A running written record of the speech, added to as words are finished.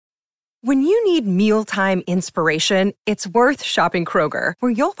When you need mealtime inspiration, it's worth shopping Kroger,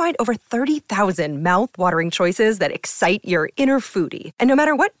 where you'll find over 30,000 mouth-watering choices that excite your inner foodie. And no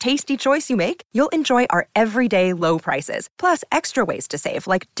matter what tasty choice you make, you'll enjoy our everyday low prices, plus extra ways to save,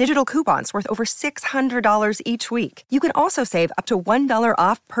 like digital coupons worth over $600 each week. You can also save up to $1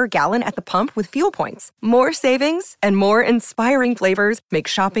 off per gallon at the pump with fuel points. More savings and more inspiring flavors make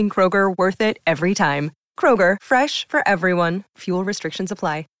shopping Kroger worth it every time. Kroger, fresh for everyone. Fuel restrictions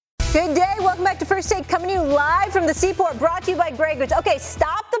apply. Good day. Welcome back to First Take, coming to you live from the Seaport, brought to you by Grey Goods. Okay,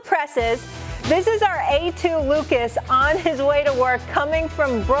 stop the presses. This is our A2 Lucas on his way to work, coming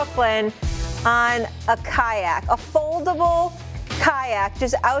from Brooklyn on a kayak, a foldable kayak,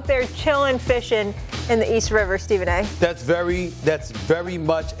 just out there chilling, fishing in the East River, Stephen A. That's very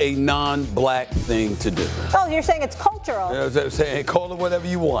much a non-black thing to do. Oh, you're saying it's cultural. You know what I'm saying? Call it whatever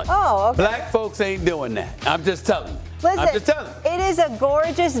you want. Oh, okay. Black folks ain't doing that. I'm just telling you. Listen, I'm just telling you. It is a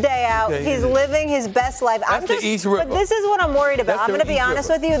gorgeous day out. Okay, He's living his best life. That's the East River. But this is what I'm worried about. That's I'm going to be East honest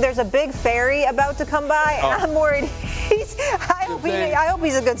River. with you. There's a big ferry about to come by, and I'm worried. I hope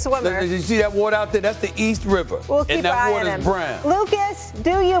he's a good swimmer. You see that water out there? That's the East River. We'll keep and that eyeing water's him. brown. Lucas,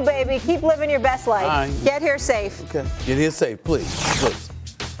 do you, baby. Keep living your best life. Fine. Get here safe. Okay. Get here safe, please.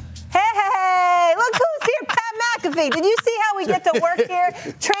 Hey, look who's here, Pat McAfee. Did you see how we get to work here?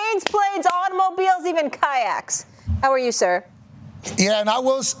 Trains, planes, automobiles, even kayaks. How are you, sir? Yeah, and I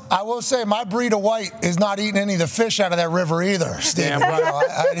will say my breed of white is not eating any of the fish out of that river either, Steve.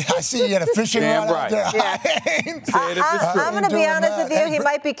 I see you had a fishing rod out there. Yeah. I'm going to be honest with you. He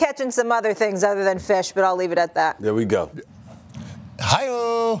might be catching some other things other than fish, but I'll leave it at that. There we go.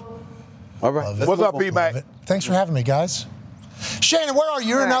 Hi-oh. All right. What's up, P-Mac? Thanks for having me, guys. Shannon, where are you?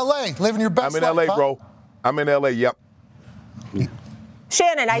 You're in L.A., living your best life. I'm in L.A., huh? bro. I'm in L.A., yep.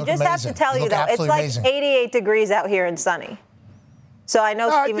 Shannon, I just have to tell you, though, it's like amazing. 88 degrees out here in sunny. So I know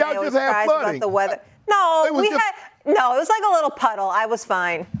Stephen A. was surprised about the weather. No, it was like a little puddle. I was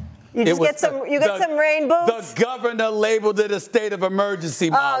fine. You just get some rain boots. The governor labeled it a state of emergency,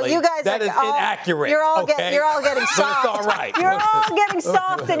 Molly. Oh, you guys that is inaccurate. You're all getting soft. But it's all right. You're all getting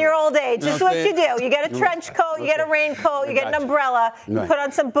soft in your old age. This is what you do. You get a trench coat, you get a raincoat, you get an umbrella, you put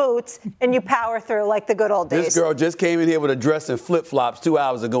on some boots, and you power through like the good old days. This girl just came in here with a dress and flip-flops 2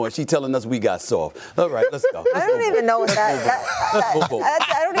 hours ago, and she's telling us we got soft. All right, let's go. I don't even know what that.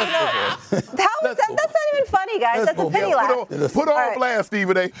 I don't even know. That's not even funny, guys. That's a pity laugh. Put on blast,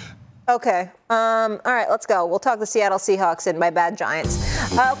 Stephen A. Okay. All right, let's go. We'll talk the Seattle Seahawks and my bad Giants.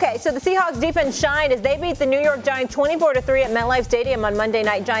 Okay, so the Seahawks defense shined as they beat the New York Giants 24-3 at MetLife Stadium on Monday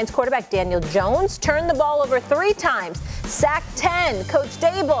night. Giants quarterback Daniel Jones turned the ball over 3 times, sacked 10. Coach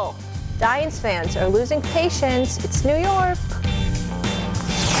Dable. Giants fans are losing patience. It's New York.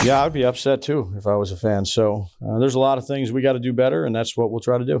 Yeah, I'd be upset too if I was a fan. So there's a lot of things we got to do better, and that's what we'll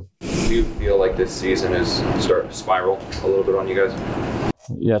try to do. Do you feel like this season is starting to spiral a little bit on you guys?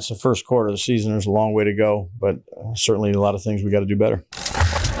 Yeah, it's the first quarter of the season. There's a long way to go, but certainly a lot of things we got to do better.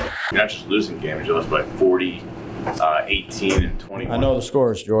 You're not just losing games, you lost by 40, 18, and 21. I know the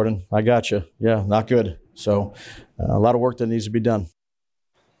scores, Jordan. I got you. Yeah, not good. So a lot of work that needs to be done.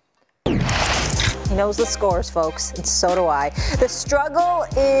 He knows the scores, folks, and so do I. The struggle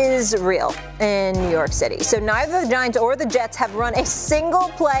is real in New York City. So neither the Giants or the Jets have run a single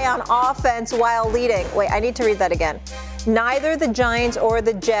play on offense while leading. Wait, I need to read that again. Neither the Giants or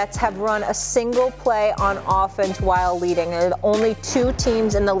the Jets have run a single play on offense while leading. There are the only 2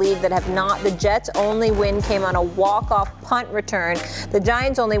 teams in the league that have not. The Jets' only win came on a walk-off punt return. The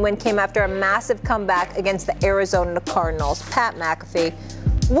Giants' only win came after a massive comeback against the Arizona Cardinals. Pat McAfee,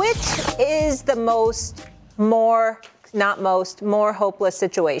 which is the more hopeless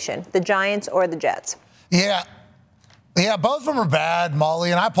situation, the Giants or the Jets? Yeah, both of them are bad,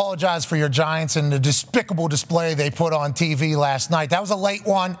 Molly, and I apologize for your Giants and the despicable display they put on TV last night. That was a late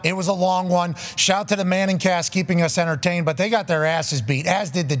one. It was a long one. Shout to the Manning cast keeping us entertained, but they got their asses beat, as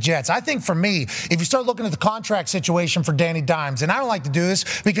did the Jets. I think for me, if you start looking at the contract situation for Danny Dimes, and I don't like to do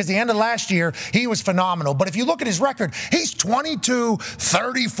this because the end of last year, he was phenomenal, but if you look at his record, he's 22,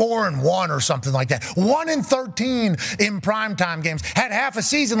 34, and 1 or something like that. 1 in 13 in primetime games. Had half a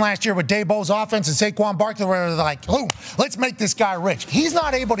season last year with Daboll's offense and Saquon Barkley where they're like, ooh, let's make this guy rich. He's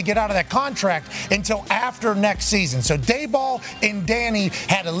not able to get out of that contract until after next season. So Daboll and Danny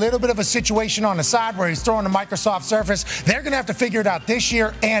had a little bit of a situation on the side where he's throwing the Microsoft Surface. They're going to have to figure it out this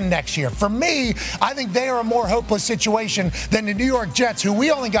year and next year. For me, I think they are a more hopeless situation than the New York Jets, who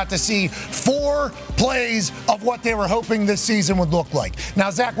we only got to see 4 plays of what they were hoping this season would look like. Now,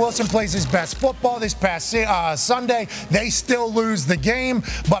 Zach Wilson plays his best football this past Sunday. They still lose the game.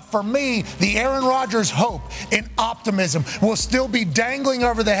 But for me, the Aaron Rodgers hope in optimism optimism will still be dangling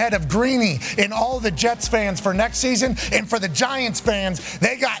over the head of Greeny and all the Jets fans for next season. And for the Giants fans,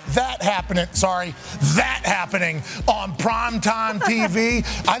 they got that happening on primetime TV.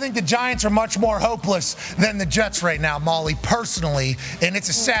 I think the Giants are much more hopeless than the Jets right now, Molly, personally. And it's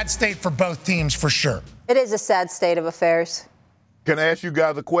a sad state for both teams for sure. It is a sad state of affairs. Can I ask you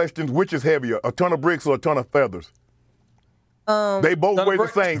guys a question? Which is heavier, a ton of bricks or a ton of feathers? They both weigh the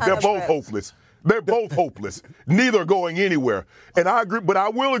same. They're both hopeless. They're both hopeless. Neither are going anywhere. And I agree, but I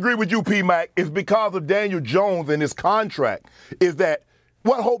will agree with you, P-Mac. It's because of Daniel Jones and his contract. Is that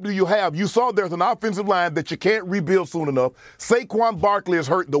what hope do you have? You saw there's an offensive line that you can't rebuild soon enough. Saquon Barkley is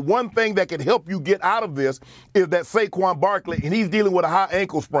hurt. The one thing that can help you get out of this is that Saquon Barkley, and he's dealing with a high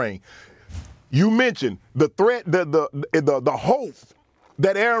ankle sprain. You mentioned the threat, the hope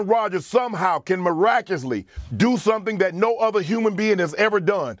that Aaron Rodgers somehow can miraculously do something that no other human being has ever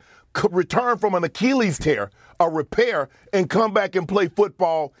done, could return from an Achilles tear, a repair, and come back and play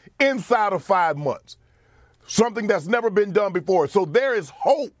football inside of 5 months. Something that's never been done before. So there is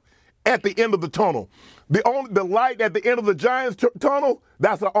hope at the end of the tunnel. The light at the end of the Giants tunnel,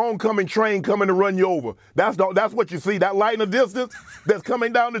 that's an oncoming train coming to run you over. That's what you see. That light in the distance that's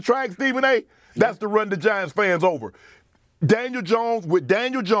coming down the track, Stephen A., that's to run the Giants fans over. Daniel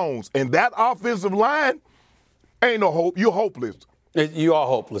Jones and that offensive line, ain't no hope. You're hopeless. You are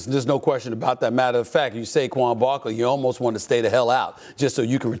hopeless. There's no question about that. Matter of fact, you say Saquon Barkley, you almost want to stay the hell out just so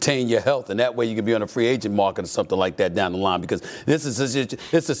you can retain your health, and that way you can be on a free agent market or something like that down the line, because it's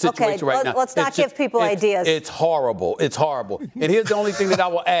a situation right now. Let's not give people ideas. It's horrible. It's horrible. And here's the only thing that I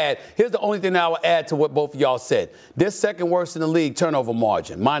will add. Here's the only thing that I will add to what both of y'all said. They're second worst in the league turnover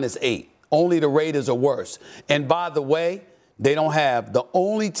margin, -8. Only the Raiders are worse. And by the way, they don't have the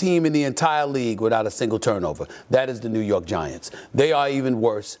only team in the entire league without a single turnover. That is the New York Giants. They are even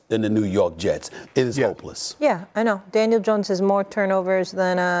worse than the New York Jets. It is hopeless. Yeah, I know. Daniel Jones has more turnovers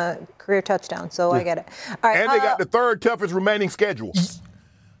than a career touchdown, so I get it. All right, and they got the third toughest remaining schedule.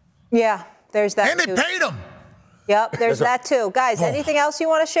 Yeah, there's that too. And they paid them. Yep, there's that too. Guys, anything else you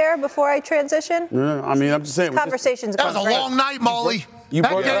want to share before I transition? I mean, I'm just saying. Conversations. That was a long night, Molly.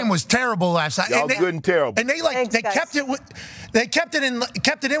 That game was terrible last night. Y'all good and terrible. And they kept it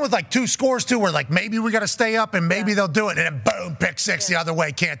in with like 2 scores too, where like maybe we got to stay up and maybe they'll do it, and then boom, pick 6 the other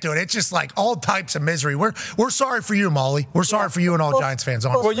way, can't do it. It's just like all types of misery. We're sorry for you, Molly. We're sorry for you and all Giants fans.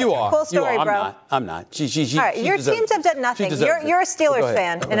 Well, you are. Cool story, bro. I'm not. She all right, your teams have done nothing. You're a Steelers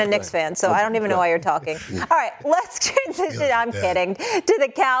fan and a Knicks fan, so I don't even know why you're talking. All right, let's transition. I'm kidding. To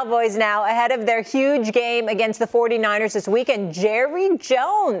the Cowboys now, ahead of their huge game against the 49ers this weekend. Jerry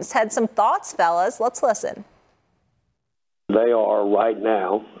Jones had some thoughts, fellas. Let's listen. They are right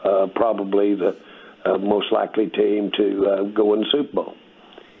now probably the most likely team to go in the Super Bowl.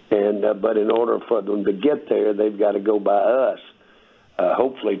 But in order for them to get there, they've got to go by us,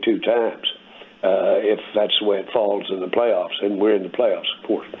 hopefully 2 times, if that's the way it falls in the playoffs. And we're in the playoffs, of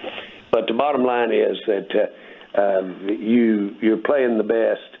course. But the bottom line is that you're playing the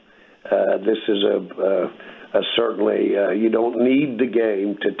best. This is certainly, you don't need the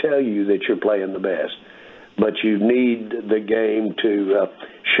game to tell you that you're playing the best, but you need the game to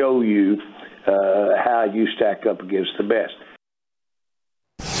show you how you stack up against the best.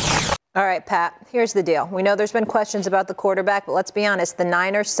 All right, Pat, here's the deal. We know there's been questions about the quarterback, but let's be honest. The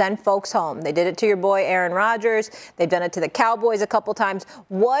Niners send folks home. They did it to your boy Aaron Rodgers. They've done it to the Cowboys a couple times.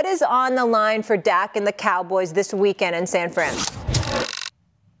 What is on the line for Dak and the Cowboys this weekend in San Fran?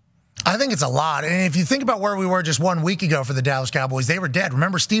 I think it's a lot. And if you think about where we were just 1 week ago for the Dallas Cowboys, they were dead.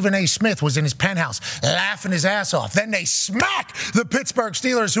 Remember, Stephen A. Smith was in his penthouse laughing his ass off. Then they smack the Pittsburgh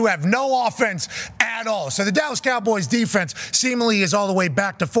Steelers, who have no offense at all. So the Dallas Cowboys defense seemingly is all the way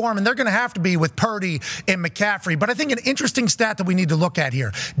back to form, and they're going to have to be with Purdy and McCaffrey. But I think an interesting stat that we need to look at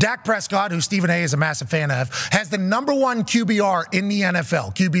here, Dak Prescott, who Stephen A. is a massive fan of, has the #1 QBR in the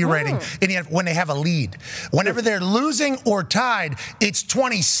NFL, QB rating, when they have a lead. Whenever they're losing or tied, it's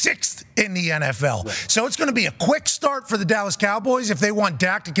 26th in the NFL. So it's going to be a quick start for the Dallas Cowboys if they want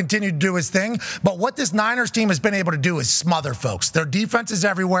Dak to continue to do his thing. But what this Niners team has been able to do is smother folks. Their defense is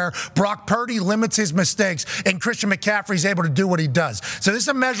everywhere. Brock Purdy limits his mistakes, and Christian McCaffrey is able to do what he does. So this is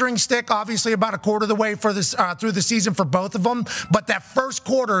a measuring stick, obviously about a quarter of the way for this through the season for both of them. But that first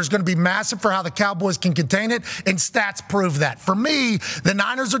quarter is going to be massive for how the Cowboys can contain it, and stats prove that. For me, the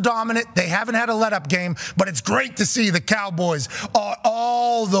Niners are dominant. They haven't had a let-up game, but it's great to see the Cowboys are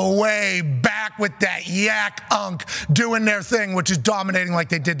all the way way back with that yak unk doing their thing, which is dominating like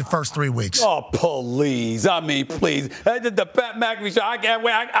they did the first 3 weeks. Oh, please. I mean, please. The Pat McAfee show, I can't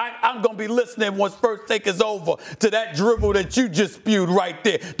wait. I'm going to be listening once First Take is over to that dribble that you just spewed right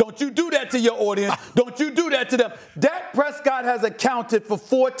there. Don't you do that to your audience. Don't you do that to them. Dak Prescott has accounted for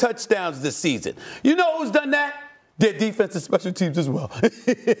 4 touchdowns this season. You know who's done that? Their defensive special teams as well. He's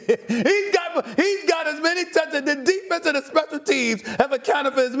got as many touchdowns. The defense and the special teams have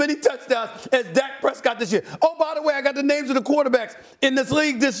accounted for as many touchdowns as Dak Prescott this year. Oh, by the way, I got the names of the quarterbacks in this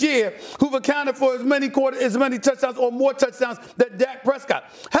league this year who've accounted for as many touchdowns or more touchdowns than Dak Prescott.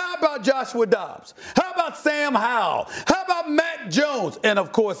 How about Joshua Dobbs? How about Sam Howell? How about Matt Jones? And,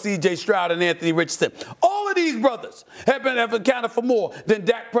 of course, C.J. Stroud and Anthony Richardson. All of these brothers have accounted for more than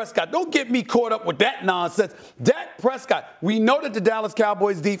Dak Prescott. Don't get me caught up with that nonsense. Dak Prescott, we know that the Dallas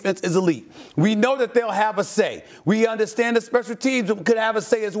Cowboys defense is elite. We know that they'll have a say. We understand the special teams could have a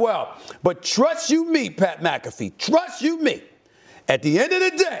say as well. But trust you me, Pat McAfee, trust you me, at the end of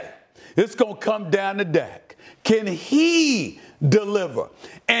the day, it's going to come down to Dak. Can he deliver?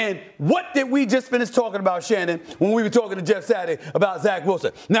 And what did we just finish talking about, Shannon, when we were talking to Jeff Saturday about Zach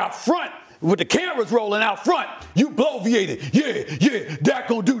Wilson? Now, front, with the cameras rolling out front, you bloviated. Yeah, Dak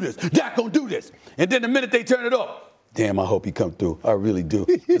gonna do this. Dak gonna do this. And then the minute they turn it off, damn, I hope he come through. I really do.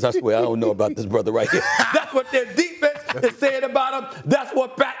 Because I swear, I don't know about this brother right here. That's what their defense is saying about him. That's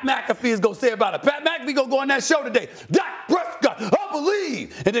what Pat McAfee is going to say about him. Pat McAfee going to go on that show today. Dak Prescott, I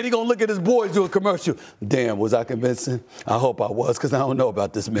believe. And then he going to look at his boys do a commercial. Damn, was I convincing? I hope I was, because I don't know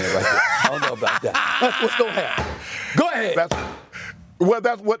about this man right here. I don't know about that. That's what's going to happen. Go ahead.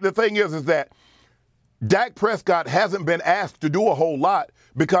 That's what the thing is that Dak Prescott hasn't been asked to do a whole lot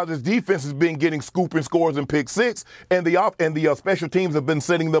because his defense has been getting scooping scores and pick six, and the special teams have been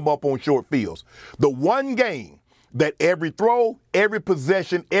setting them up on short fields. The one game that every throw, every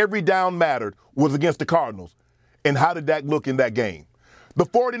possession, every down mattered was against the Cardinals. And how did Dak look in that game? The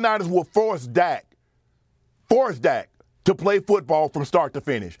 49ers will force Dak to play football from start to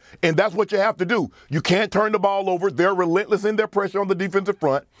finish. And that's what you have to do. You can't turn the ball over. They're relentless in their pressure on the defensive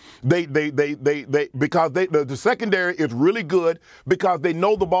front. Because the secondary is really good because they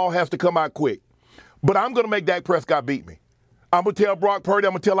know the ball has to come out quick. But I'm going to make Dak Prescott beat me. I'm going to tell Brock Purdy,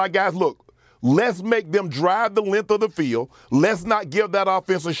 I'm going to tell our guys, look, let's make them drive the length of the field. Let's not give that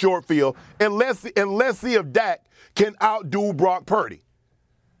offense a short field. And let's see if Dak can outdo Brock Purdy.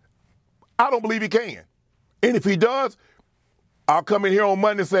 I don't believe he can. And if he does, I'll come in here on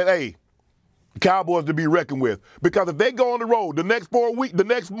Monday and say, hey, the Cowboys to be reckoned with. Because if they go on the road the next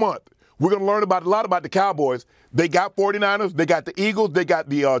month, we're going to learn a lot about the Cowboys. They got 49ers, they got the Eagles, they got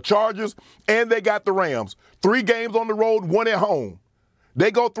the Chargers, and they got the Rams. 3 games on the road, 1 at home.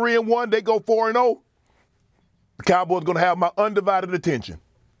 They go 3-1, they go 4-0. The Cowboys going to have my undivided attention.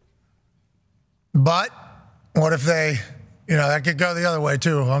 But what if they... that could go the other way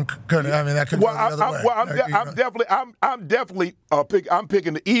too. That could go the other way. I'm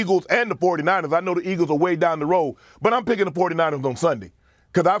picking the Eagles and the 49ers. I know the Eagles are way down the road, but I'm picking the 49ers on Sunday.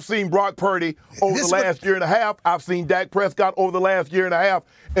 Because I've seen Brock Purdy over the last year and a half. I've seen Dak Prescott over the last year and a half.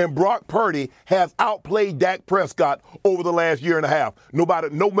 And Brock Purdy has outplayed Dak Prescott over the last year and a half. No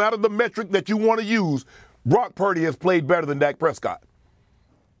matter the metric that you want to use, Brock Purdy has played better than Dak Prescott.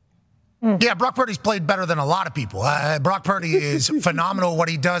 Yeah, Brock Purdy's played better than a lot of people. Brock Purdy is phenomenal what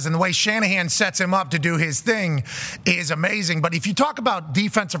he does, and the way Shanahan sets him up to do his thing is amazing. But if you talk about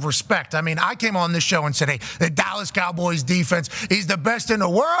defensive respect, I came on this show and said, hey, the Dallas Cowboys defense is the best in the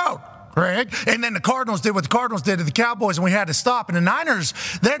world. Greg. And then the Cardinals did what the Cardinals did to the Cowboys, and we had to stop. And the Niners,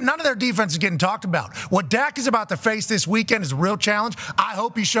 none of their defense is getting talked about. What Dak is about to face this weekend is a real challenge. I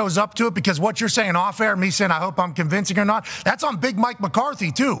hope he shows up to it, because what you're saying off air, me saying I hope I'm convincing or not, that's on Big Mike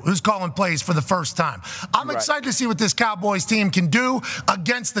McCarthy, too, who's calling plays for the first time. I'm excited to see what this Cowboys team can do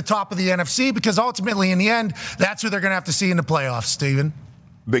against the top of the NFC, because ultimately, in the end, that's who they're going to have to see in the playoffs, Steven.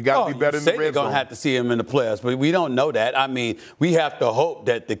 They got to be better in the red zone. They're going to have to see him in the playoffs, but we don't know that. We have to hope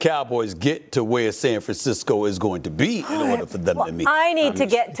that the Cowboys get to where San Francisco is going to be in order for them to meet. I need to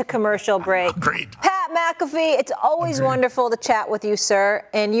get to commercial break. Agreed. Pat McAfee, it's always wonderful to chat with you, sir.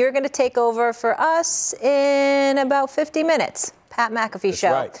 And you're going to take over for us in about 50 minutes. Pat McAfee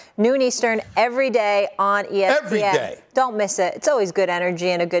Show. Right. Noon Eastern every day on ESPN. Every day. Don't miss it. It's always good energy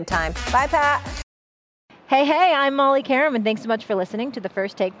and a good time. Bye, Pat. Hey, I'm Molly Karam, and thanks so much for listening to the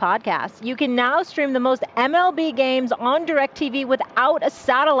First Take podcast. You can now stream the most MLB games on DirecTV without a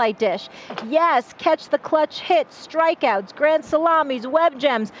satellite dish. Yes, catch the clutch hits, strikeouts, grand salamis, web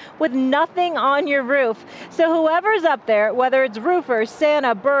gems with nothing on your roof. So whoever's up there, whether it's roofers,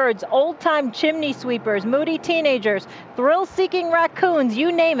 Santa, birds, old-time chimney sweepers, moody teenagers, thrill-seeking raccoons,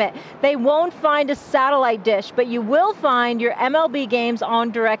 you name it. They won't find a satellite dish, but you will find your MLB games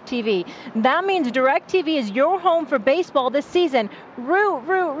on DirecTV. That means DirecTV is your home for baseball this season.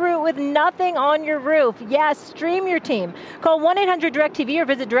 Root with nothing on your roof. Yes, stream your team. Call 1-800-DirecTV or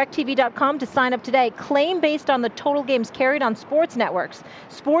visit DirecTV.com to sign up today. Claim based on the total games carried on sports networks.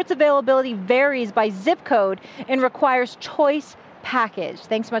 Sports availability varies by zip code and requires choice package.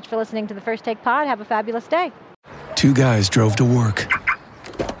 Thanks so much for listening to the First Take Pod. Have a fabulous day. Two guys drove to work.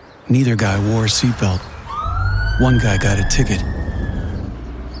 Neither guy wore a seatbelt. One guy got a ticket.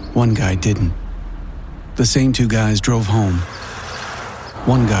 One guy didn't. The same two guys drove home.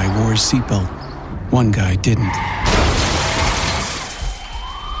 One guy wore his seatbelt. One guy didn't.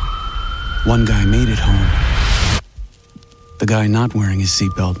 One guy made it home. The guy not wearing his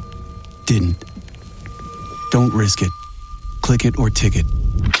seatbelt didn't. Don't risk it. Click it or ticket.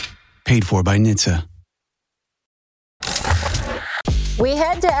 Paid for by NHTSA. We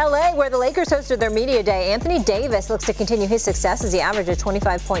head to LA where the Lakers hosted their media day. Anthony Davis looks to continue his success as he averaged a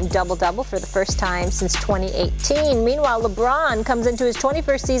 25-point double-double for the first time since 2018. Meanwhile, LeBron comes into his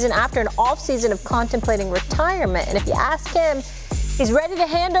 21st season after an offseason of contemplating retirement. And if you ask him, he's ready to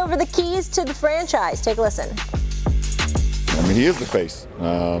hand over the keys to the franchise. Take a listen. I mean, he is the face,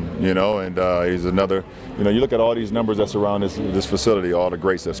 and he's another. You look at all these numbers that surround this facility, all the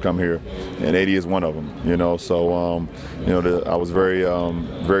greats that's come here, and AD is one of them. So I was very,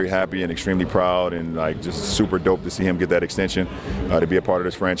 very happy and extremely proud, and just super dope to see him get that extension, to be a part of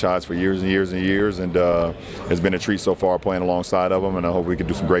this franchise for years and years and years, and it's been a treat so far playing alongside of him, and I hope we can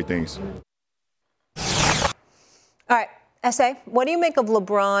do some great things. All right. S.A., what do you make of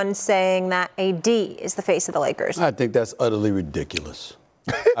LeBron saying that AD is the face of the Lakers? I think that's utterly ridiculous.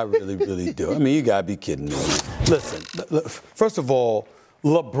 I really, really do. I mean, you got to be kidding me. Listen, first of all,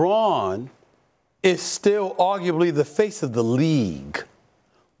 LeBron is still arguably the face of the league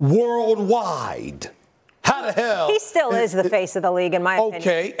worldwide. How the hell? He still is the face of the league, in my opinion.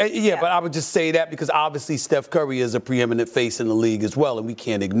 Okay, yeah, but I would just say that because obviously Steph Curry is a preeminent face in the league as well, and we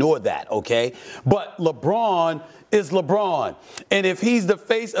can't ignore that, okay? But LeBron is LeBron. And if he's the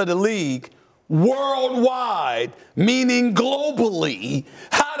face of the league worldwide, meaning globally,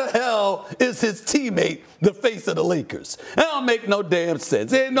 how the hell is his teammate the face of the Lakers? That don't make no damn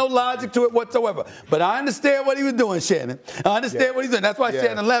sense. There ain't no logic to it whatsoever. But I understand what he was doing, Shannon. I understand what he's doing. That's why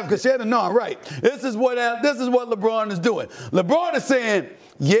Shannon laughed, because Shannon, no, I'm right. This is what LeBron is doing. LeBron is saying,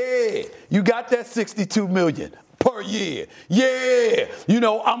 yeah, you got that $62 million per year. Yeah,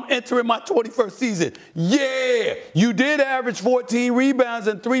 I'm entering my 21st season. Yeah, you did average 14 rebounds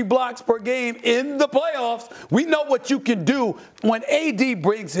and 3 blocks per game in the playoffs. We know what you can do when AD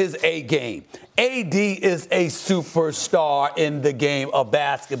brings his A game. AD is a superstar in the game of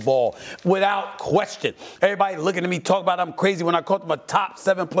basketball, without question. Everybody looking at me talk about I'm crazy when I call him a top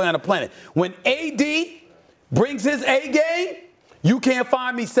 7 player on the planet. When AD brings his A game, you can't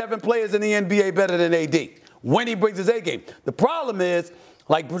find me 7 players in the NBA better than AD. When he brings his A game. The problem is,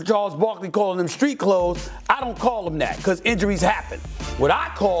 like Charles Barkley calling them street clothes, I don't call them that because injuries happen. What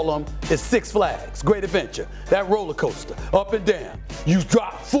I call them is Six Flags, Great Adventure, that roller coaster, up and down. You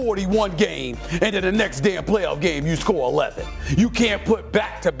drop 41 game, and then the next damn playoff game you score 11. You can't put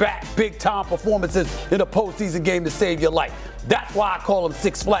back-to-back big-time performances in a postseason game to save your life. That's why I call them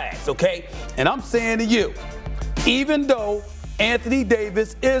Six Flags, okay? And I'm saying to you, even though Anthony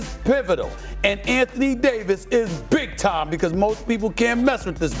Davis is pivotal, and Anthony Davis is big time because most people can't mess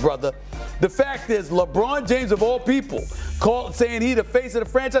with this brother. The fact is, LeBron James, of all people, saying he the face of the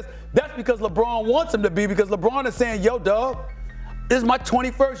franchise, that's because LeBron wants him to be, because LeBron is saying, yo, dog, this is my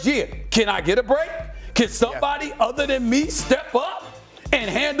 21st year. Can I get a break? Can somebody other than me step up and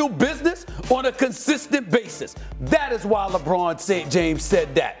handle business on a consistent basis? That is why LeBron James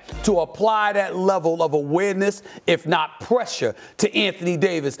said that, to apply that level of awareness, if not pressure, to Anthony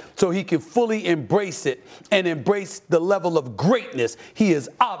Davis so he can fully embrace it and embrace the level of greatness he is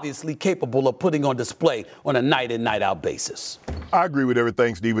obviously capable of putting on display on a night in, night out basis. I agree with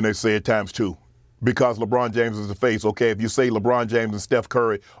everything Stephen has said times 2. Because LeBron James is the face. Okay, if you say LeBron James and Steph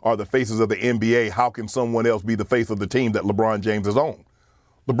Curry are the faces of the NBA, how can someone else be the face of the team that LeBron James is on?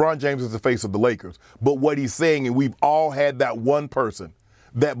 LeBron James is the face of the Lakers. But what he's saying, and we've all had that one person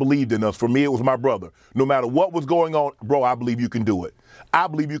that believed in us. For me, it was my brother. No matter what was going on, bro, I believe you can do it. I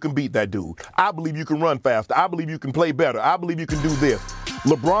believe you can beat that dude. I believe you can run faster. I believe you can play better. I believe you can do this.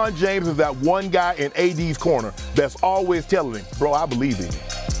 LeBron James is that one guy in AD's corner that's always telling him, bro, I believe in you.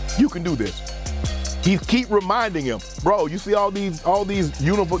 You can do this. He keep reminding him, bro, you see all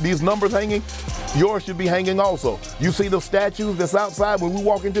these numbers hanging? Yours should be hanging also. You see the statues that's outside when we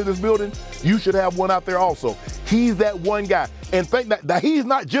walk into this building? You should have one out there also. He's that one guy. And think that he's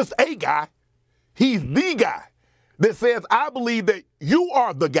not just a guy. He's the guy that says, I believe that you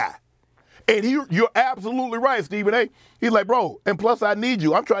are the guy. And you're absolutely right, Stephen A. He's like, bro, and plus I need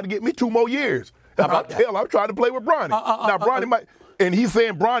you. I'm trying to get me 2 more years. I'm trying to play with Bronny. Now, Bronny might, and he's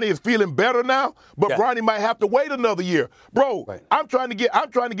saying Bronny is feeling better now, but Bronny might have to wait another year. Bro, I'm trying to get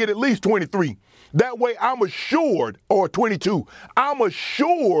at least 23. That way I'm assured, or 22, I'm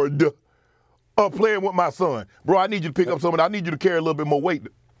assured of playing with my son. Bro, I need you to pick up something. I need you to carry a little bit more weight.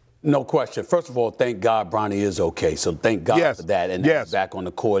 No question. First of all, thank God Bronny is okay. So thank God for that. And he's back on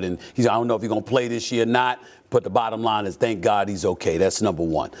the court. And I don't know if he's going to play this year or not, but the bottom line is thank God he's okay. That's number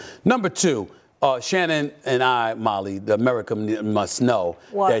one. Number two, Shannon and I, Molly, the America must know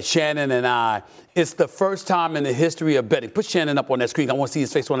that Shannon and I, it's the first time in the history of betting. Put Shannon up on that screen. I want to see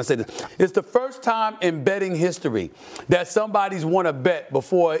his face when I say this. It's the first time in betting history that somebody's won a bet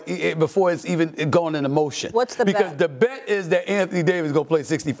before it's even going into motion. What's the bet? Because the bet is that Anthony Davis is going to play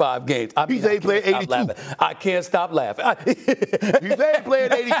 65 games. He said he played 82. I can't stop laughing. He said he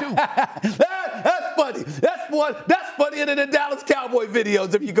played 82. That's funny. That's funnier than the Dallas Cowboy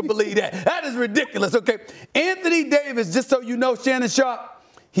videos, if you can believe that. That is ridiculous, okay? Anthony Davis, just so you know, Shannon Sharp,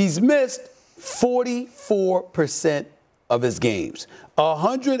 he's missed 44% of his games.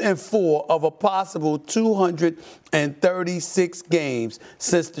 104 of a possible 236 games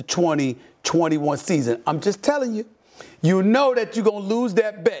since the 2021 season. I'm just telling you. You know that you're going to lose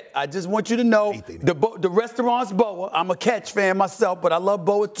that bet. I just want you to know the restaurant's Boa. I'm a Catch fan myself, but I love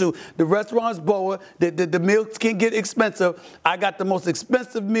Boa too. The restaurant's Boa. The meals can get expensive. I got the most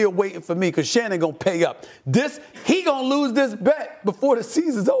expensive meal waiting for me because Shannon going to pay up. He going to lose this bet before the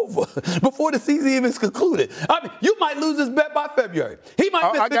season's over, before the season even is concluded. I mean, you might lose this bet by February. He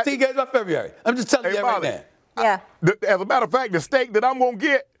might miss 15 games by February. I'm just telling you that right now. Yeah. As a matter of fact, the steak that I'm going to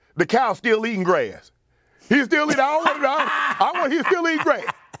get, the cow's still eating grass. He's still eating. He's still eating grass.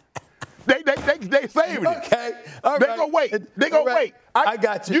 They saving it. Okay. All they right. gonna wait. They gonna wait. I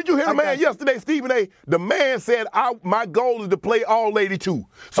got you. Did you hear the man yesterday, Stephen A? The man said, my goal is to play all 82.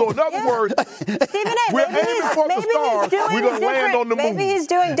 So in other words, Stephen A, we're aiming for the stars. We're gonna land on the moon. Maybe he's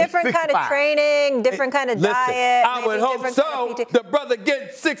doing different kind of training, different kind of diet. I would hope so. The brother getting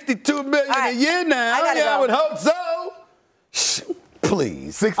 $62 million a year now. I would hope so.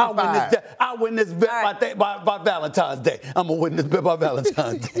 Please. 65. I win this bet by Valentine's Day. I'm going to win this bet by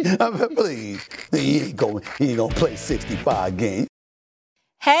Valentine's Day. Please. He ain't going to play 65 games.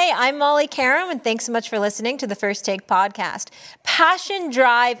 Hey, I'm Molly Karam, and thanks so much for listening to the First Take podcast. Passion,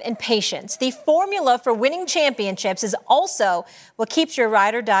 drive, and patience. The formula for winning championships is also what keeps your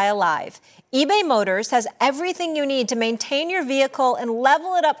ride or die alive. eBay Motors has everything you need to maintain your vehicle and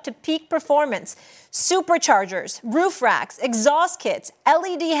level it up to peak performance. Superchargers, roof racks, exhaust kits,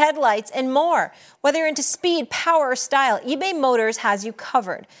 LED headlights, and more. Whether you're into speed, power, or style, eBay Motors has you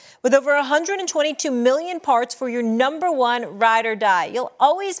covered. With over 122 million parts for your number one ride or die, you'll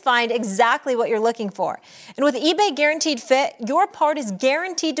always find exactly what you're looking for. And with eBay Guaranteed Fit, your part is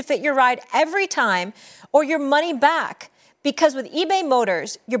guaranteed to fit your ride every time or your money back. Because with eBay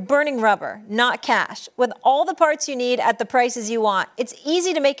Motors, you're burning rubber, not cash. With all the parts you need at the prices you want, it's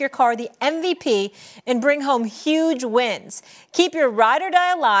easy to make your car the MVP and bring home huge wins. Keep your ride or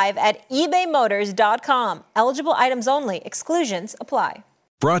die alive at ebaymotors.com. Eligible items only. Exclusions apply.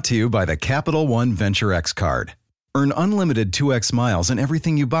 Brought to you by the Capital One Venture X card. Earn unlimited 2x miles on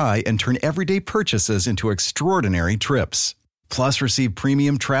everything you buy and turn everyday purchases into extraordinary trips. Plus, receive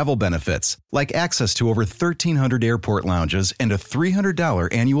premium travel benefits like access to over 1,300 airport lounges and a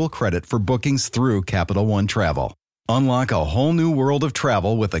 $300 annual credit for bookings through Capital One Travel. Unlock a whole new world of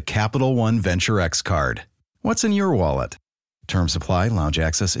travel with the Capital One Venture X card. What's in your wallet? Terms apply. Lounge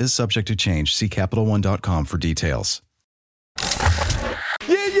access is subject to change. See CapitalOne.com for details.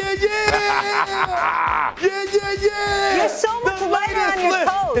 You're so much lighter on your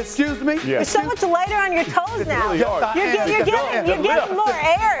toes. Excuse me? You're so much lighter on your toes now. Really you're getting more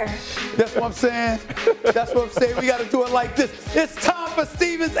air. That's what I'm saying. We got to do it like this. It's time for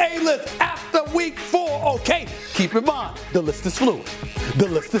Steven's A-List after week 4, okay? Keep in mind, the list is fluid.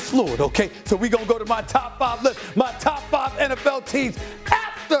 Okay? So we're going to go to my top 5 list, my top 5 NFL teams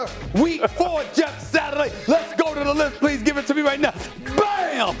after week 4, Jeff Saturday. Let's go to the list. Please give it to me right now.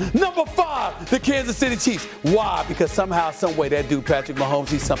 Bam! Number 5, the Kansas City Chiefs. Why? Because somehow, some way, that dude, Patrick Mahomes,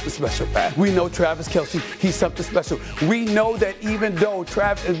 he's something special. We know Travis Kelce, he's something special. We know that even though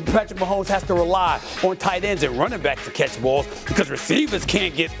Patrick Mahomes has to rely on tight ends and running backs to catch balls because receivers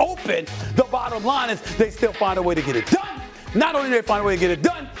can't get open, the bottom Bottom line is they still find a way to get it done. Not only do they find a way to get it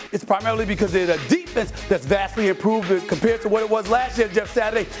done, it's primarily because they're a defense that's vastly improved compared to what it was last year, Jeff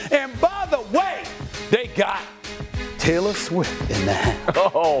Saturday. And by the way, they got Taylor Swift in the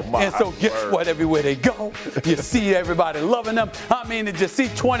house. Oh, my And so guess what? Everywhere they go, you see everybody loving them. I mean, to just see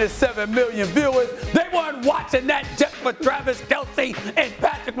 27 million viewers. They weren't watching that just for Travis Kelce and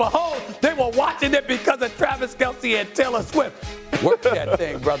Patrick Mahomes. They were watching it because of Travis Kelce and Taylor Swift. Work that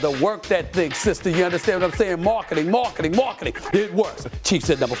thing, brother. Work that thing, sister. You understand what I'm saying? Marketing. It works. Chiefs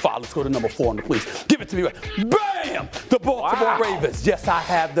at number 5. Let's go to number 4 on the please. Give it to me. Bam! The Baltimore Ravens. Yes, I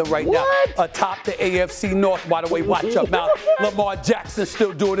have them right now atop the AFC North. By the way, watch up now. Lamar Jackson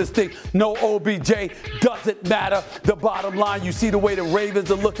still doing his thing. No OBJ. Doesn't matter. The bottom line, you see the way the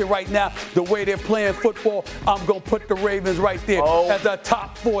Ravens are looking right now, the way they're playing football. I'm going to put the Ravens right there as a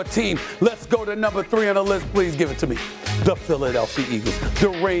top 4 team. Let's go to number 3 on the list. Please give it to me. The Philadelphia Eagles, the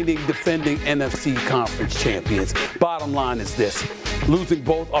reigning, defending NFC Conference champions. Bottom line is this. Losing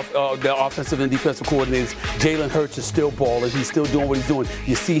both of the offensive and defensive coordinators, Jalen Hurts is still balling. He's still doing what he's doing.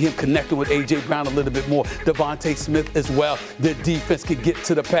 You see him connecting with A.J. Brown a little bit more. Devontae Smith as well. The defense could get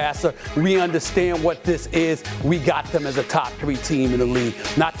to the passer. We understand what this is. We got them as a top 3 team in the league.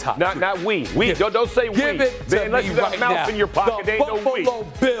 Not top 3. Not we. We. Don't say we. Give it to unless me you got right a mouse now. in your pocket, The they ain't no we.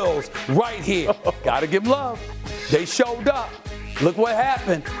 Buffalo Bills right here. Gotta give them love. They showed up. Look what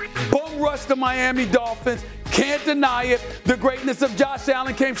happened. Bum rush the Miami Dolphins. Can't deny it. The greatness of Josh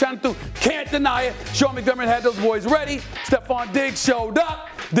Allen came shining through. Can't deny it. Sean McDermott had those boys ready. Stephon Diggs showed up.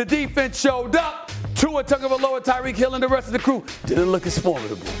 The defense showed up. Tua Tagovailoa, Tyreek Hill, and the rest of the crew didn't look as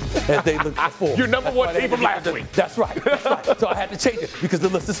formidable as they looked before. Your number 1 team from last week. That's right. So I had to change it because the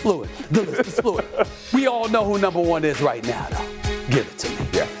list is fluid. We all know who number 1 is right now, though. Give it to me.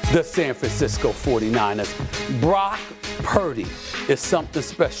 Yeah. The San Francisco 49ers. Brock Purdy is something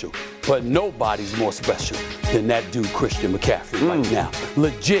special, but nobody's more special than that dude Christian McCaffrey right now.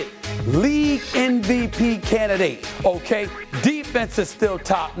 Legit league MVP candidate, okay? Defense is still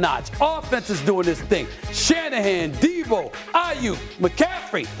top notch. Offense is doing this thing. Shanahan, Debo, Ayuk,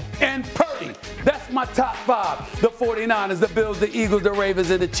 McCaffrey, and Purdy. That's my top 5. The 49ers, the Bills, the Eagles, the Ravens,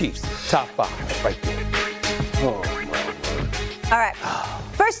 and the Chiefs. Top 5 right there. All right.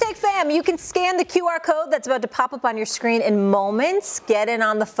 First Take fam, you can scan the QR code that's about to pop up on your screen in moments. Get in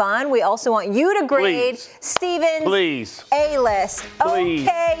on the fun. We also want you to grade Steven's A-list.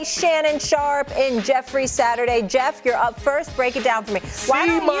 Okay, Shannon Sharp and Jeffrey Saturday. Jeff, you're up first. Break it down for me. Why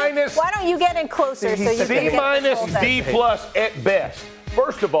don't you get in closer so you can get C-, D+ at best.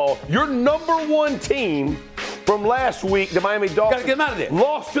 First of all, your number 1 team from last week, the Miami Dolphins, gotta get them out of there.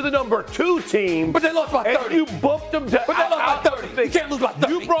 Lost to the number 2 team. But they lost by 30. And you bumped them down. But they lost by 30. You can't lose by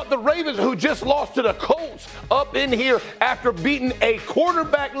 30. You brought the Ravens, who just lost to the Colts, up in here after beating a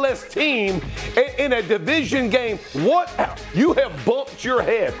quarterback-less team in a division game. What? You have bumped your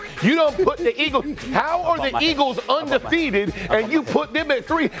head. You don't put the Eagles. How are the Eagles undefeated and you put them at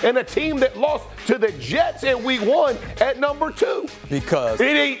 3 and a team that lost to the Jets in week 1 at number 2? Because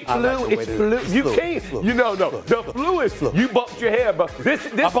it ain't flu. It's flu. You can't. You know, no. The flu is flu. You bumped your head, but this.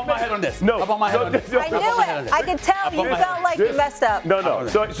 I bumped my head on this. No. I bumped my head on this. I knew it. I could tell you felt like you messed up. No.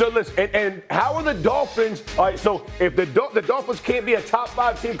 So listen, and how are the Dolphins? All right, so if the Dolphins can't be a top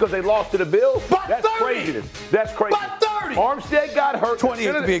 5 team because they lost to the Bills, that's craziness. That's crazy. Armstead got hurt.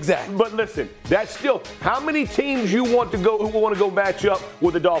 28 to be exact. But listen, that's still how many teams you want to go who want to go match up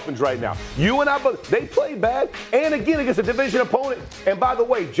with the Dolphins right now? You and I, but they play bad, and again against a division opponent. And by the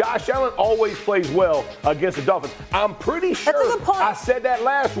way, Josh Allen always plays well against the Dolphins. I'm pretty sure That's a good point. I said that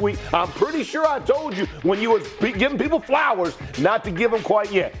last week. I'm pretty sure I told you when you was giving people flowers not to give them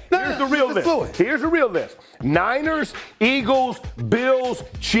quite yet. Here's the real list. Here's the real list. Niners, Eagles, Bills,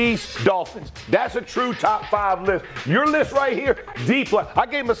 Chiefs, Dolphins. That's a true top 5 list. Your list right here, D+. I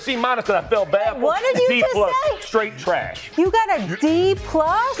gave him a C- because I felt bad. What did you D+, just say? Straight trash. You got a D+?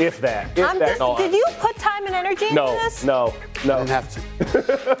 If that. Did you put time and energy into this? No. I didn't have to.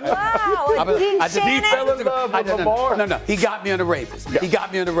 Wow. He fell in love with Lamar. No. He got me on the Ravens. He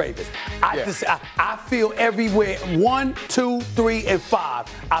got me on the Ravens. I feel everywhere 1, 2, 3, and 5.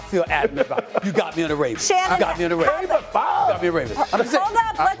 I feel adamant about. You got me on the Ravens. Shannon, you got me on the Ravens. You got me on the Ravens. Hold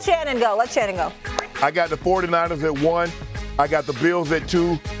up. Let Shannon go. I got the 49ers at 1. I got the Bills at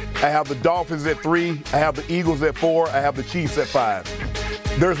 2. I have the Dolphins at 3. I have the Eagles at 4. I have the Chiefs at 5.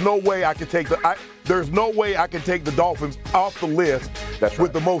 There's no way I can take the Dolphins off the list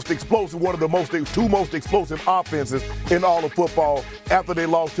with the most explosive, two most explosive offenses in all of football after they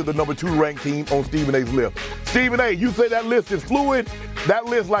lost to the number 2 ranked team on Stephen A's list. Stephen A., you say that list is fluid. That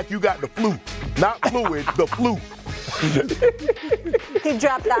list like you got the flu. Not fluid, the flu. He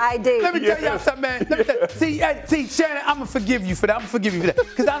dropped the ID. Let me tell y'all something, man. See, Shannon, I'm going to forgive you for that.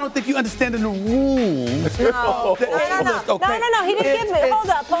 Because I don't think you understand the rules. No. Okay? No. He didn't give me. Hold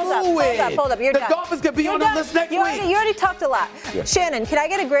up. You're done. The Dolphins could be on the list next week. You already talked a lot. Yeah. Shannon, can I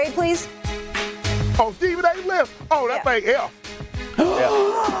get a grade, please? Oh, Stephen A. left. Oh, that thing F.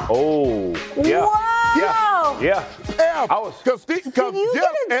 Oh. Yeah. Wow. Yeah. F. Because you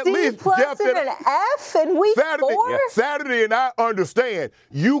Jeff, get at D least plus Jeff and an F in week 4? Saturday, and I understand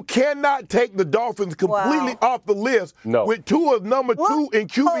you cannot take the Dolphins completely off the list with Tua's number 2 in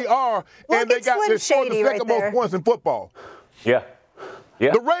QBR, and they got this scored the second most points in football. Yeah.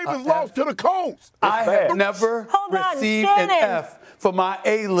 The Ravens lost to the Colts. I have never received an F for my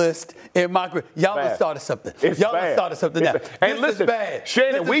A list in my career. Y'all done started something. Y'all done started something now. And listen,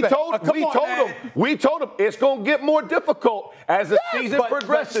 Shannon, we told him it's going to get more difficult as the season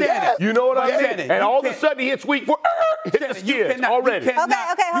progresses. You know what I mean? Shannon, and all of a sudden he hits week 4, hit the skids already.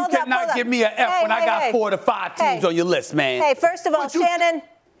 You cannot give me an F when I got 4 to 5 teams on your list, man. Hey, first of all, Shannon,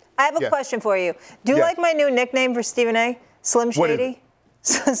 I have a question for you. Do you like my new nickname for Stephen A? Slim Shady?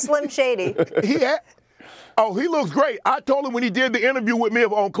 Slim Shady. He looks great. I told him when he did the interview with me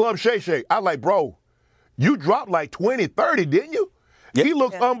on Club Shay Shay, I was like, bro, you dropped like 20, 30, didn't you? Yeah. He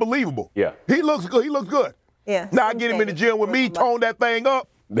looks unbelievable. Yeah. He looks good. He looks good. Yeah. Now I get him in the gym with me, tone that thing up.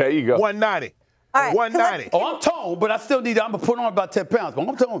 There you go. 190. All right, 190. I'm toned, but I still need. I'm gonna put on about 10 pounds. But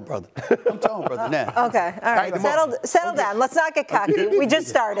I'm toned, brother. Now. Okay. All right. Settle down. Let's not get cocky. We just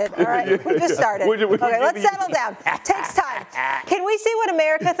started. All right. We just started. Okay. Let's settle down. Takes time. Can we see what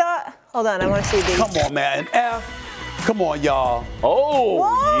America thought? Hold on. I want to see these. Come on, man. An F. Come on, y'all. Oh,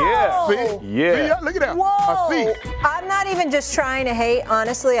 Whoa. yeah. See, look at that. Whoa. I see. I'm not even just trying to hate.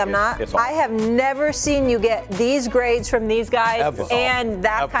 Honestly, I'm not. I have never seen you get these grades from these guys and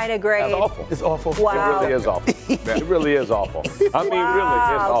that kind of grade. That's awful. It's awful. Wow. It really is awful. It really is awful. I mean, really,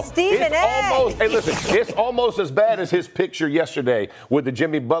 it's awful. Stephen A. Hey, listen, it's almost as bad as his picture yesterday with the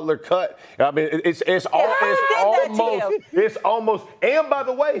Jimmy Butler cut. I mean, it's almost. And by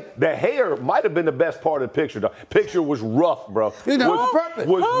the way, the hair might have been the best part of the picture. The picture was rough, bro. You know, on purpose.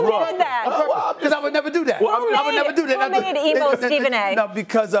 Was Who rough. did that? Because I would never do that. I would never do that. Who made emo Stephen A? No,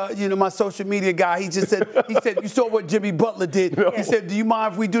 because my social media guy, he said, you saw what Jimmy Butler did. No. He said, do you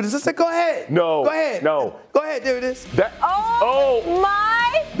mind if we do this? I said, go ahead. No. Go ahead. No. Go ahead. There it is. My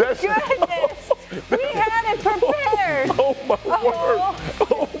goodness. We had it prepared. Oh, my word.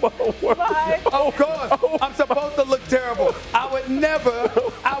 Oh, my word. Of course. I'm supposed to look terrible. I would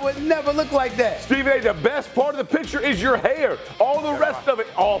never look like that. Stephen A., the best part of the picture is your hair. All the rest of it,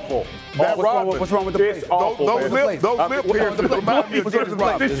 awful. What's wrong with the place? Awful, those lip piercings remind me of Dennis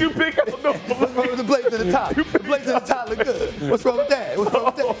Rodman. Did you pick up the What's wrong with the blaze at the top? The blaze at the top look good. What's wrong with that?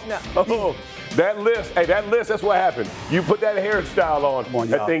 That list, that's what happened. You put that hairstyle on,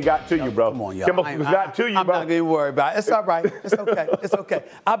 that thing got to you, bro. Come on, y'all. Got to you, I'm bro. not getting worried about it. It's all right. It's okay. It's okay.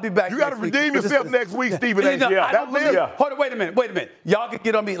 I'll be back. You got to redeem yourself next week, Stephen A. Hold on, wait a minute. Y'all can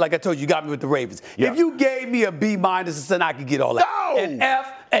get on me. Like I told you, you got me with the Ravens. Yeah. If you gave me a B- then I could get all that. No! An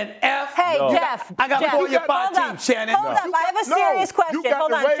F. Hey, No. Jeff. I got 4 year 5 hold teams, Shannon. Hold up. I have a serious question.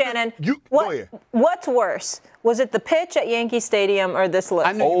 Hold on, Shannon. Go ahead. What's worse? Was it the pitch at Yankee Stadium or this list?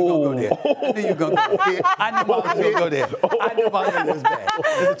 I knew you were going to go there. I knew you were going to go there. I knew I was going to go there. I knew my name was bad.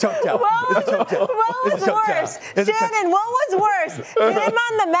 It's a choke job. What was worse? Shannon, what was worse? Him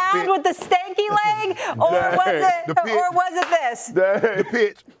on the mound with the stanky leg, or was it this?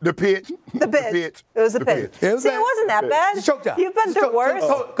 The pitch. It was the pitch. See, it wasn't that bad. It's a choke job. You've been through worse.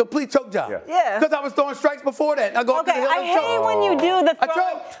 Complete choke job. Yeah. Because I was throwing strikes before that. I hate when you do the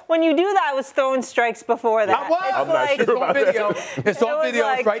throw. When you do that, I was throwing strikes before that. It's on video. It's on video.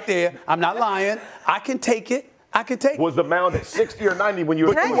 It's right there. I'm not lying. I can take it. Was the mound at 60 or 90 when you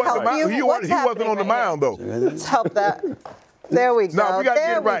were doing it? He wasn't on the mound, though. Let's help that. There we go. No, we got to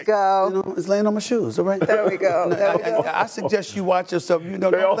get it right. It's laying on my shoes, all right? There we go. I suggest you watch yourself.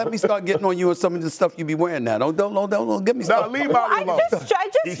 Don't let me start getting on you with some of the stuff you be wearing now. Don't get me started. No, leave out alone.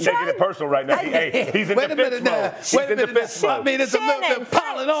 He's taking it personal right now. He's in Wait a minute now. Wait a minute. I mean, it's a little bit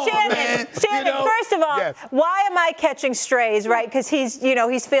piling on, man. Shannon, first of all, why am I catching strays, right? Because he's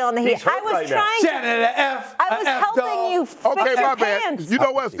feeling the heat. I was trying Shannon, an F. I was helping you fix Okay, my bad. pants. You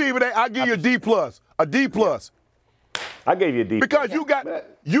know what, Stephen A.? I'll give you a D+. A D+. I gave you a D. Because you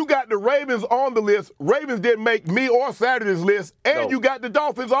got the Ravens on the list. Ravens didn't make me or Saturday's list, and you got the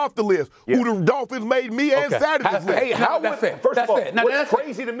Dolphins off the list. Who the Dolphins made me and Saturday's list. Hey, first of all, what's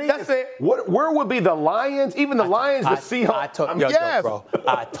crazy to me is where would be the Lions? Even the Lions, the Seahawks. Bro,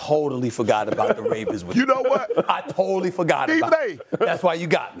 I totally forgot about the Ravens. You know what? I totally forgot about it. That's why you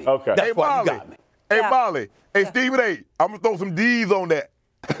got me. Okay. That's why you got me. Hey, Molly. Hey, Stephen A., I'm going to throw some D's on that.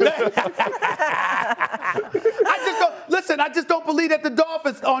 I just don't believe that the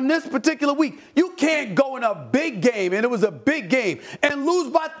Dolphins on this particular week, you can't go in a big game, and it was a big game, and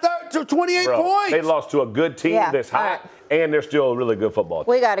lose by 28 points. They lost to a good team that's hot, and they're still a really good football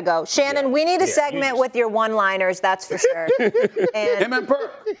team. We got to go. Shannon, we need a segment with your one-liners, that's for sure.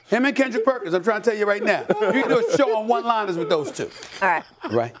 Him and Kendrick Perkins, I'm trying to tell you right now. You can do a show on one-liners with those two. All right.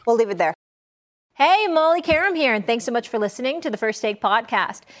 Right. We'll leave it there. Hey, Molly Karam here, and thanks so much for listening to the First Take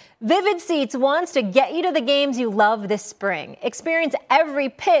podcast. Vivid Seats wants to get you to the games you love this spring. Experience every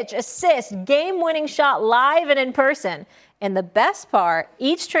pitch, assist, game-winning shot live and in person. And the best part,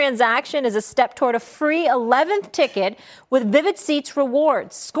 each transaction is a step toward a free 11th ticket with Vivid Seats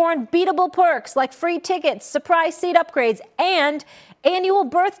rewards. Score unbeatable perks like free tickets, surprise seat upgrades, and annual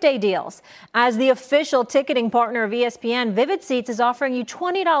birthday deals. As the official ticketing partner of ESPN, Vivid Seats is offering you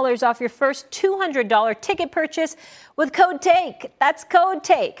 $20 off your first $200 ticket purchase with code TAKE. That's code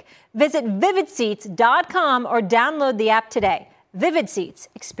TAKE. Visit vividseats.com or download the app today. Vivid Seats.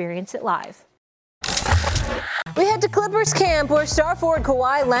 Experience it live. We head to Clippers camp where star forward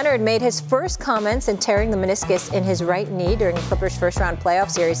Kawhi Leonard made his first comments in tearing the meniscus in his right knee during the Clippers' first-round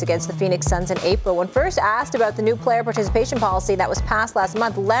playoff series against the Phoenix Suns in April. When first asked about the new player participation policy that was passed last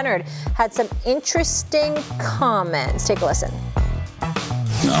month, Leonard had some interesting comments. Take a listen.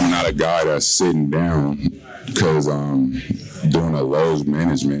 I'm not a guy that's sitting down because I'm doing a load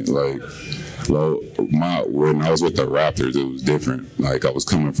management. When I was with the Raptors, it was different. Like, I was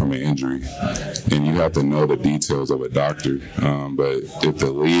coming from an injury, and you have to know the details of a doctor. But if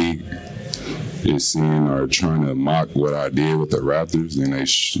the league is seeing or trying to mock what I did with the Raptors, then they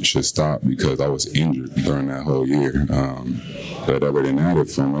should stop because I was injured during that whole year. But other than that,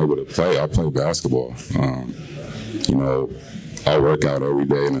 if I'm able to play, I play basketball. I work out every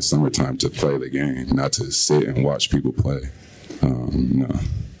day in the summertime to play the game, not to sit and watch people play.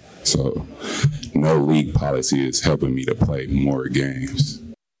 So no league policy is helping me to play more games.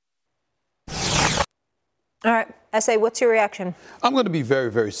 All right. S.A., what's your reaction? I'm going to be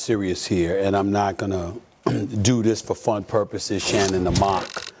very, very serious here, and I'm not going to do this for fun purposes, Shannon, to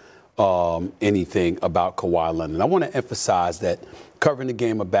mock anything about Kawhi Leonard. I want to emphasize that covering the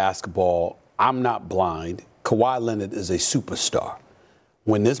game of basketball, I'm not blind. Kawhi Leonard is a superstar.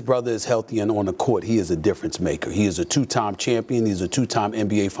 When this brother is healthy and on the court, he is a difference maker. He is a two-time champion. He's a two-time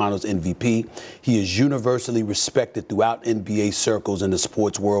NBA Finals MVP. He is universally respected throughout NBA circles in the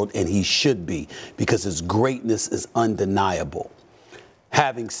sports world, and he should be because his greatness is undeniable.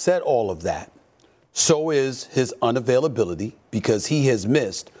 Having said all of that, so is his unavailability because he has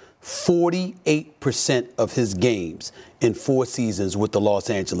missed 48% of his games in 4 seasons with the Los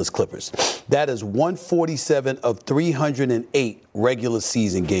Angeles Clippers. That is 147 of 308 regular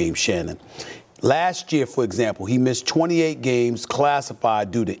season games, Shannon. Last year, for example, he missed 28 games classified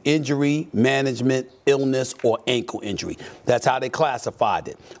due to injury, management, illness, or ankle injury. That's how they classified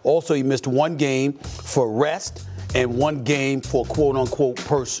it. Also, he missed 1 game for rest and 1 game for quote-unquote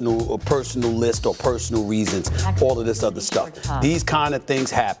personal list or personal reasons, all of this other stuff. These kind of things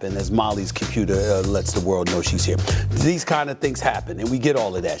happen, as Molly's computer lets the world know she's here. These kind of things happen, and we get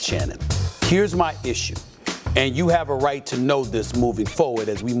all of that, Shannon. Here's my issue, and you have a right to know this moving forward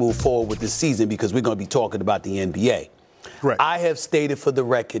as we move forward with this season because we're going to be talking about the NBA. Correct. I have stated for the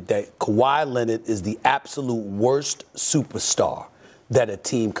record that Kawhi Leonard is the absolute worst superstar that a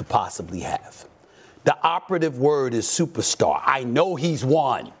team could possibly have. The operative word is superstar. I know he's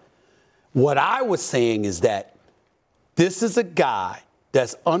one. What I was saying is that this is a guy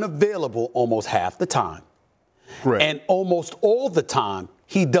that's unavailable almost half the time. Correct. And almost all the time,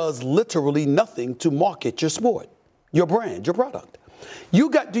 he does literally nothing to market your sport, your brand, your product.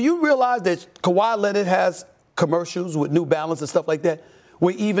 Do you realize that Kawhi Leonard has commercials with New Balance and stuff like that,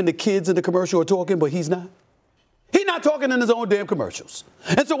 where even the kids in the commercial are talking, but he's not? He's not talking in his own damn commercials.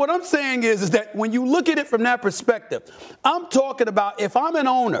 And so what I'm saying is that when you look at it from that perspective, I'm talking about if I'm an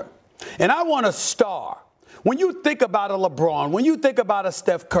owner and I want a star, when you think about a LeBron, when you think about a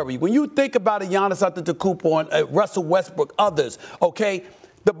Steph Curry, when you think about a Giannis Antetokounmpo and Russell Westbrook, others, okay,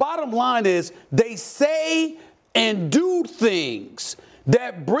 the bottom line is they say and do things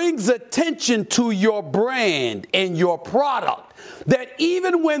that brings attention to your brand and your product, that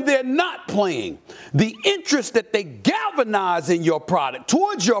even when they're not playing, the interest that they galvanize in your product,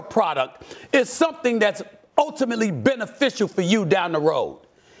 towards your product, is something that's ultimately beneficial for you down the road.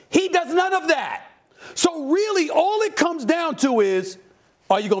 He does none of that. So really, all it comes down to is,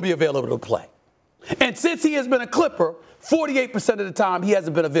 are you going to be available to play? And since he has been a Clipper, 48% of the time he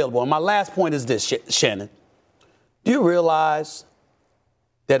hasn't been available. And my last point is this, Shannon. Do you realize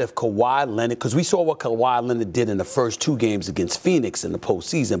that if Kawhi Leonard, because we saw what Kawhi Leonard did in the first 2 games against Phoenix in the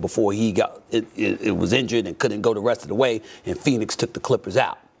postseason before he got it was injured and couldn't go the rest of the way, and Phoenix took the Clippers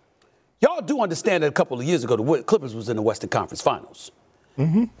out. Y'all do understand that a couple of years ago, the Clippers was in the Western Conference Finals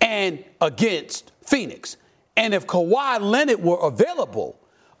and against Phoenix. And if Kawhi Leonard were available,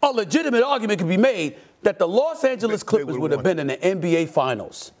 a legitimate argument could be made that the Los Angeles Clippers would have been in the NBA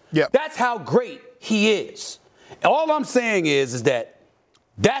Finals. Yep. That's how great he is. And all I'm saying is that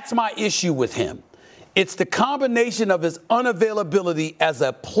that's my issue with him. It's the combination of his unavailability as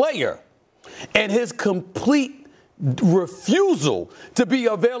a player and his complete refusal to be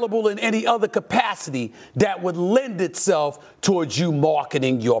available in any other capacity that would lend itself towards you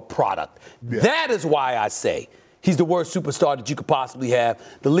marketing your product. Yeah. That is why I say he's the worst superstar that you could possibly have.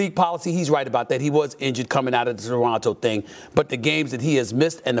 The league policy, he's right about that. He was injured coming out of the Toronto thing. But the games that he has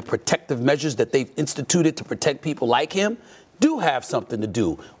missed and the protective measures that they've instituted to protect people like him do have something to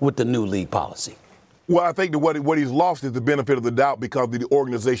do with the new league policy. Well, I think that what he's lost is the benefit of the doubt because of the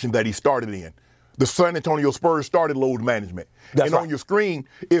organization that he started in. The San Antonio Spurs started load management. And on your screen,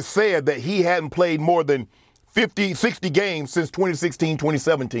 it said that he hadn't played more than 50, 60 games since 2016,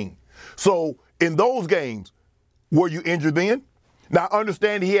 2017. So in those games, were you injured then? Now, I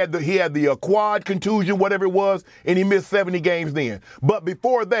understand he had the quad contusion, whatever it was, and he missed 70 games then. But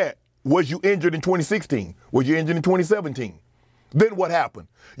before that, was you injured in 2016? Was you injured in 2017? Then what happened?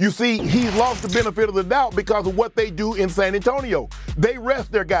 You see, he's lost the benefit of the doubt because of what they do in San Antonio. They rest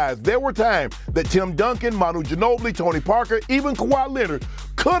their guys. There were times that Tim Duncan, Manu Ginobili, Tony Parker, even Kawhi Leonard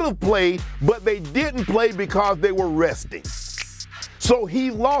could have played, but they didn't play because they were resting. So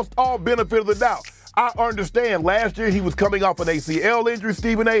he lost all benefit of the doubt. I understand last year he was coming off an ACL injury,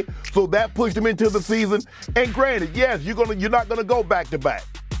 Stephen A., so that pushed him into the season. And granted, yes, you're not gonna go back to back.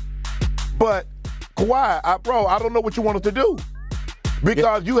 But Kawhi, I don't know what you wanted to do.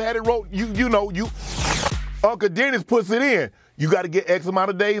 Because you had it wrote, Uncle Dennis puts it in. You got to get X amount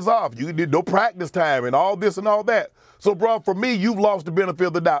of days off. You did no practice time and all this and all that. So, bro, for me, you've lost the benefit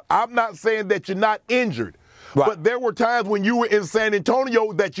of the doubt. I'm not saying that you're not injured. Right. But there were times when you were in San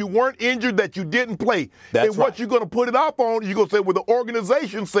Antonio that you weren't injured, that you didn't play. And what you're going to put it up on, you're going to say, well, the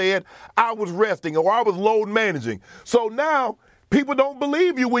organization said I was resting or I was load managing. So now people don't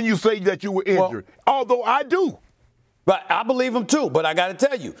believe you when you say that you were injured, although I do. But I believe him too, but I got to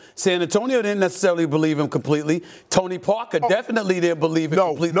tell you, San Antonio didn't necessarily believe him completely. Tony Parker definitely didn't believe him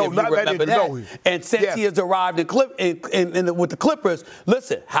completely. No, not that. And since he has arrived with the Clippers,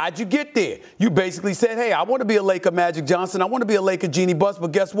 listen, how'd you get there? You basically said, hey, I want to be a Laker Magic Johnson. I want to be a Laker Jeannie Buss,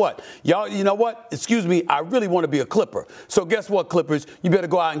 but guess what? Y'all, you know what? Excuse me, I really want to be a Clipper. So guess what, Clippers? You better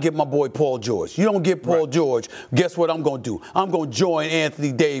go out and get my boy Paul George. You don't get Paul George, guess what I'm going to do? I'm going to join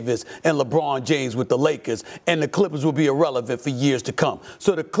Anthony Davis and LeBron James with the Lakers, and the Clippers will be irrelevant for years to come.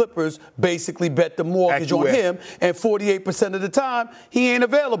 So the Clippers basically bet the mortgage on him, and 48% of the time he ain't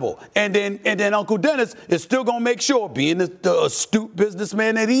available. And then Uncle Dennis is still gonna make sure, being the astute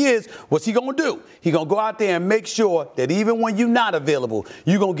businessman that he is, what's he gonna do? He gonna go out there and make sure that even when you're not available,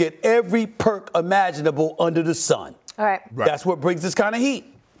 you're gonna get every perk imaginable under the sun. All right. That's what brings this kind of heat.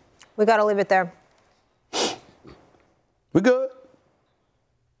 We gotta leave it there. We good?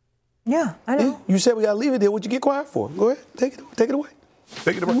 Yeah, I know. You said we gotta leave it there. What'd you get quiet for? Go ahead, take it away.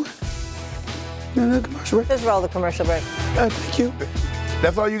 Take it away. Commercial break. Just roll the commercial break. Thank you.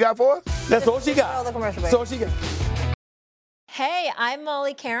 That's all you got for us? That's all she got. Roll the commercial break. That's all she got. Hey, I'm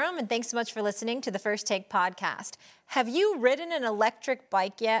Molly Karam, and thanks so much for listening to the First Take podcast. Have you ridden an electric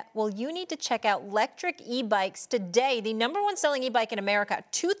bike yet? Well, you need to check out Lectric E-Bikes today, the #1 selling e-bike in America.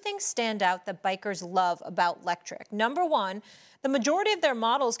 2 things stand out that bikers love about Lectric. Number 1, the majority of their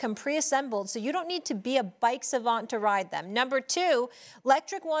models come pre-assembled, so you don't need to be a bike savant to ride them. Number 2,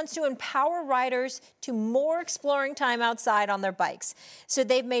 Lectric wants to empower riders to more exploring time outside on their bikes. So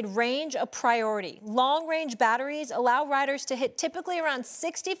they've made range a priority. Long-range batteries allow riders to hit typically around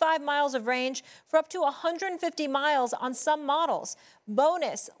 65 miles of range for up to 150 miles on some models.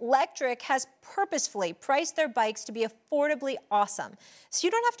 Bonus, Lectric has purposefully priced their bikes to be affordably awesome. So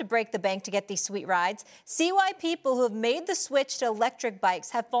you don't have to break the bank to get these sweet rides. See why people who have made the switch to electric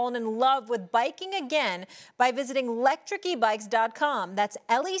bikes have fallen in love with biking again by visiting lectricebikes.com. That's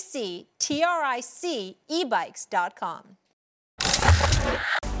LECTRIC ebikes.com.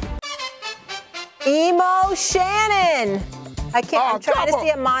 Emo Shannon. I'm trying to see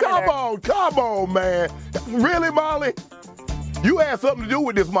a monitor. Come on, man. Really, Molly? You had something to do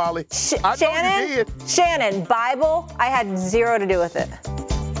with this, Molly. I know you did. Shannon, Bible, I had 0 to do with it.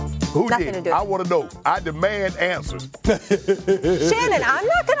 Who Nothing did? to do. I want to know. I demand answers. Shannon, I'm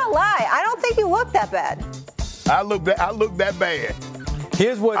not going to lie. I don't think you look that bad. I look that bad.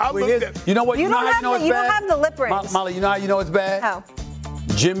 Here's what. You know what? You, know how you know it's bad? You don't have the lip rings. Molly, you know how you know it's bad? How?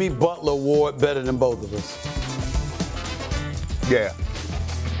 Jimmy Butler wore it better than both of us. Yeah.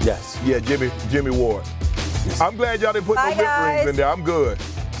 Yes. Yeah, Jimmy Ward. Yes. I'm glad y'all didn't put no lip rings in there. I'm good.